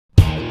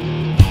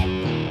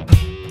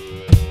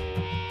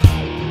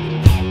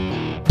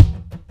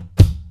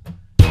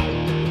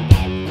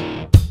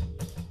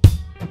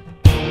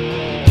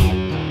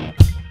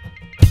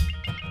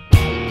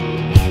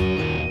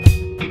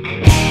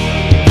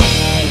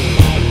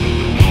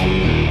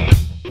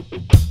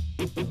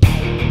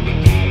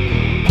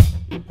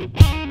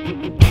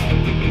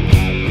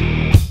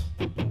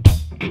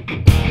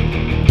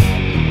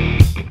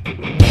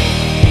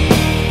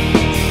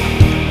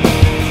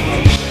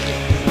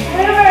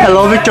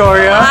Hello,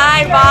 Victoria.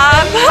 Hi,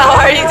 Bob. How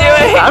are you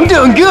doing? I'm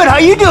doing good. How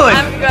you doing?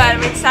 I'm good.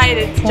 I'm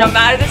excited to jump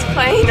out of this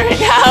plane right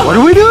now. What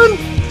are we doing?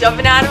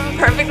 Jumping out of a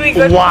perfectly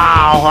good.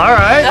 Wow. All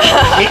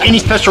right. Any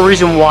special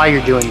reason why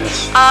you're doing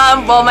this?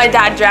 Well, my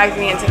dad dragged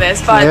me into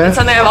this, but it's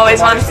something I've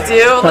always wanted to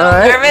do. A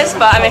little nervous,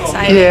 but I'm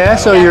excited. Yeah.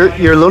 So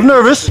you're a little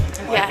nervous.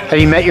 Yeah. Have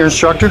you met your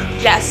instructor?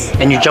 Yes.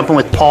 And you're jumping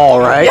with Paul,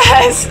 right?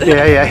 Yes.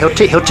 Yeah.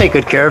 He'll take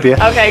good care of you.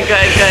 Okay.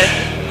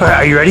 Good. All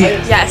right. Are you ready?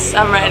 Yes,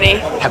 I'm ready.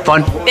 Have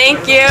fun.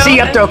 Thank you. See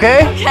you up there.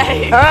 Okay.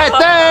 Okay. All right.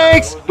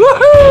 Thanks.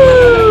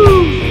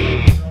 Woohoo!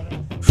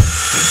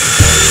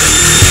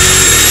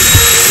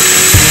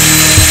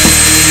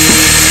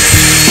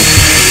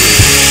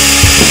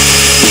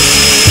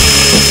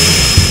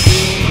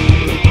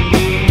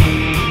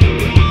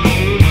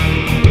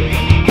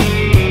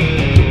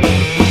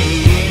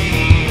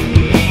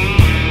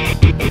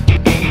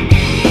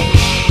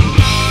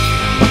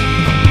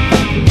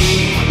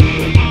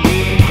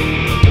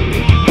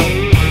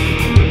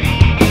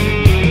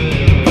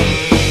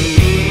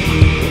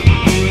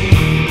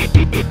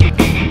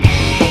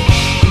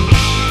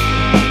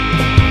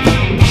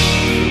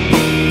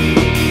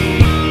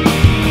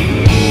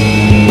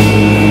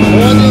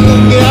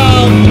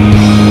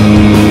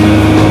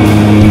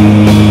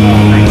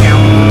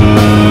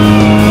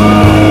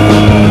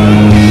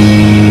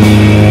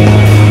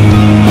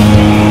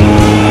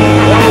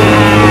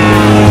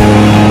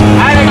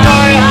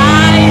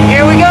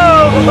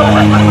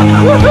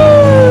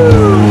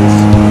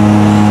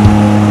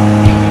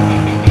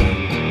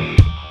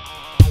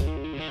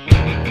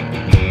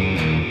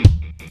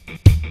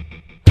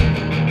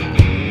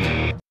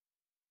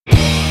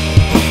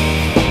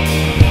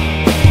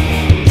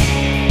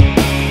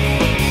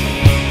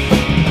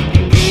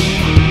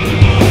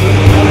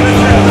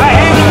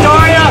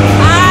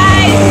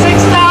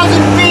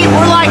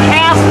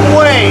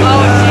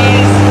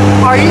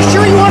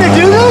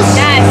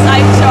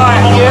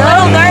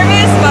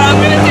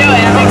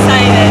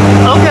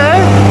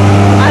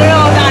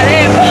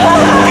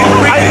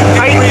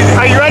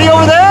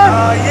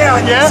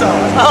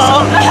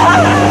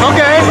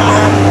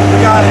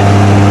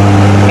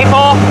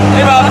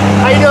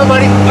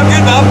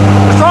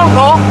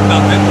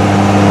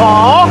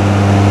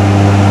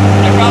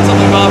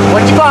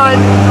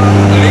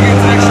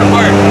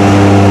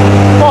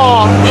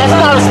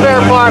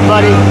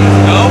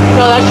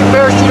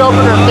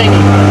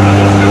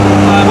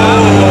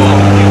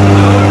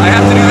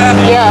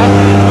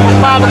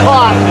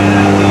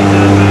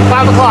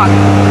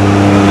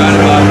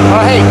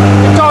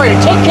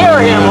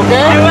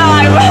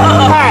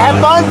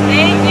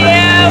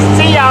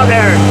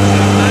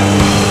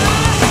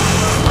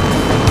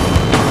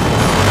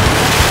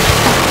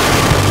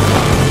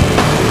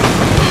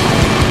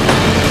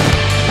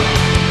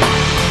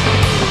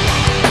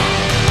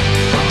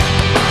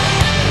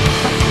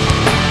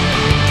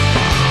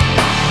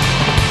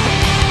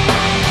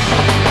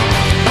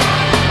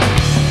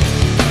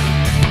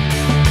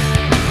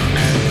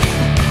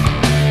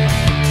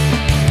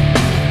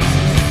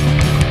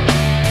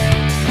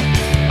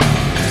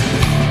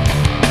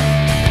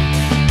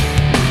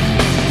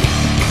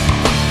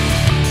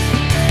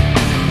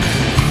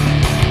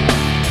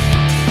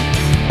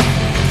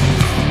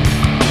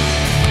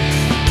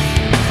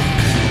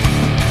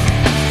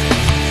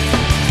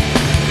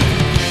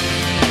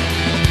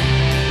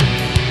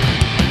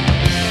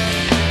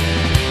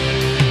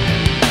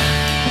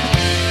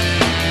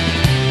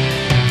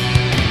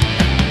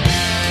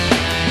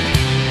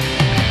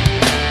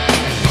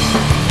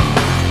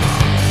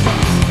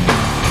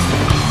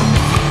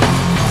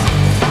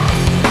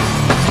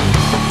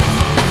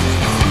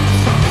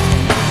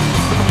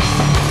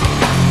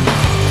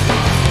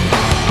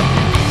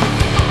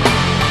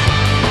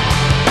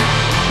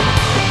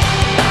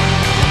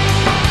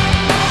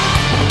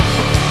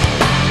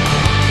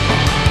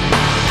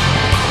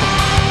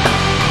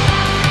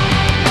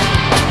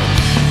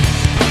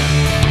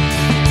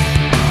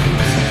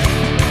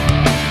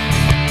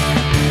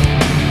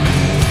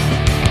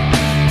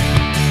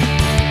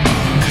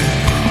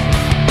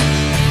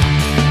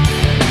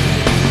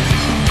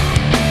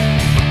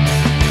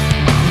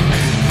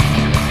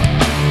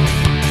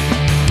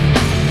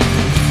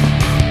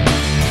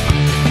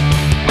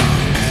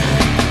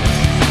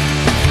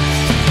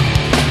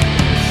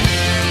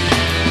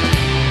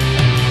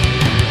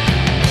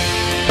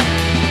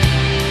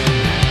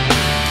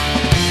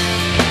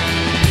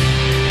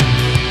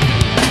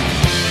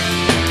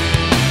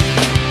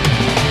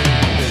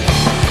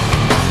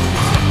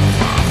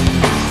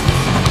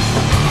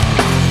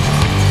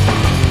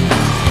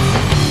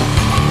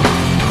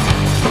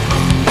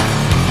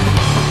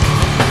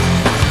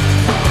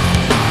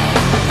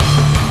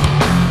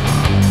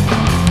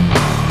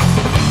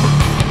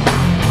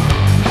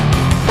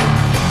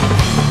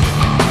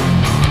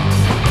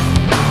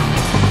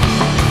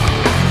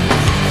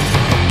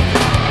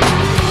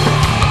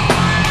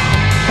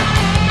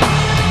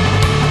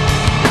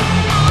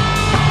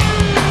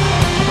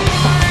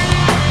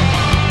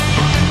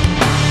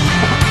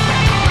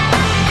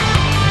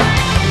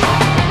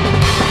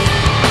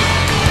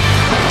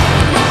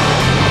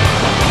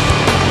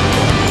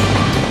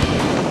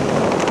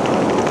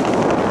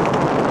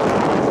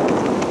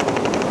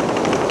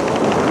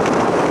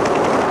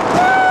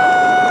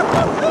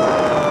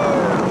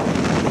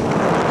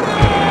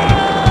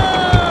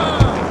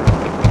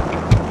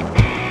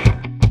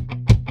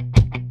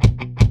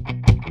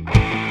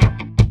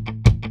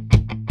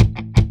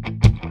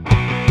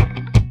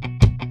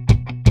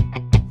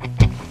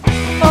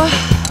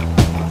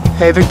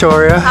 Hey,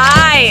 Victoria.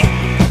 Hi.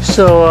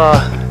 So,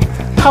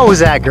 how was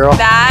that, girl?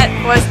 That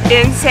was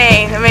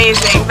insane,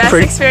 amazing, best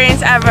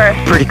experience ever.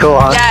 Pretty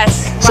cool, huh?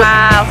 Yes.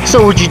 Wow.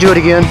 So, would you do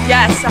it again?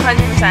 Yes,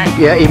 100%.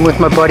 Yeah, even with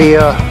my buddy,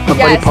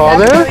 buddy Paul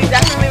there.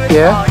 Definitely with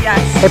Yeah. Paul.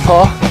 Yes. Hey,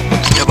 Paul.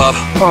 Yeah, Bob.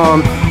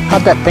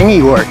 How'd that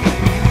thingy work?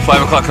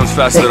 5 o'clock comes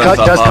faster It than I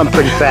thought, does Bob. come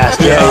pretty fast.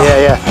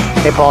 Yeah.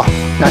 Hey, Paul.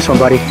 Nice one,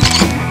 buddy.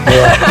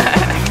 Yeah.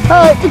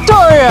 All right,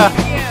 Victoria.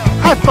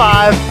 High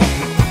five.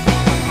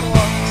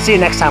 See you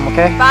next time,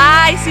 okay?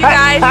 Bye. See you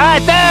guys. All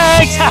right,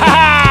 thanks.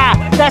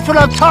 That's what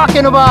I'm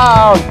talking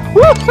about.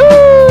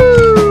 Woohoo!